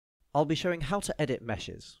I'll be showing how to edit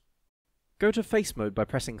meshes. Go to Face Mode by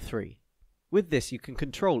pressing 3. With this you can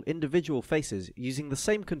control individual faces using the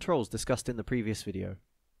same controls discussed in the previous video.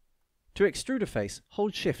 To extrude a face,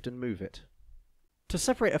 hold Shift and move it. To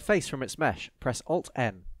separate a face from its mesh, press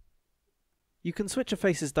Alt-N. You can switch a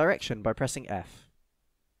face's direction by pressing F.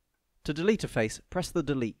 To delete a face, press the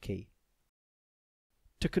Delete key.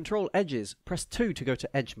 To control edges, press 2 to go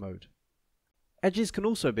to Edge mode. Edges can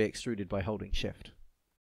also be extruded by holding Shift.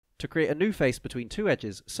 To create a new face between two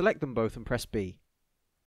edges, select them both and press B.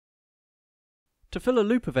 To fill a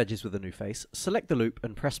loop of edges with a new face, select the loop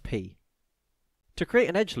and press P. To create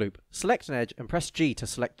an edge loop, select an edge and press G to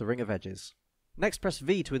select the ring of edges. Next press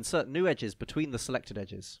V to insert new edges between the selected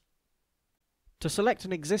edges. To select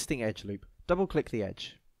an existing edge loop, double-click the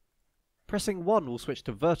edge. Pressing 1 will switch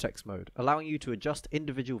to vertex mode, allowing you to adjust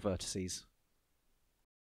individual vertices.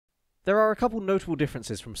 There are a couple notable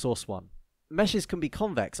differences from source 1. Meshes can be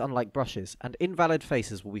convex unlike brushes, and invalid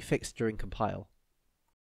faces will be fixed during compile.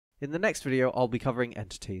 In the next video I'll be covering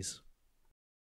entities.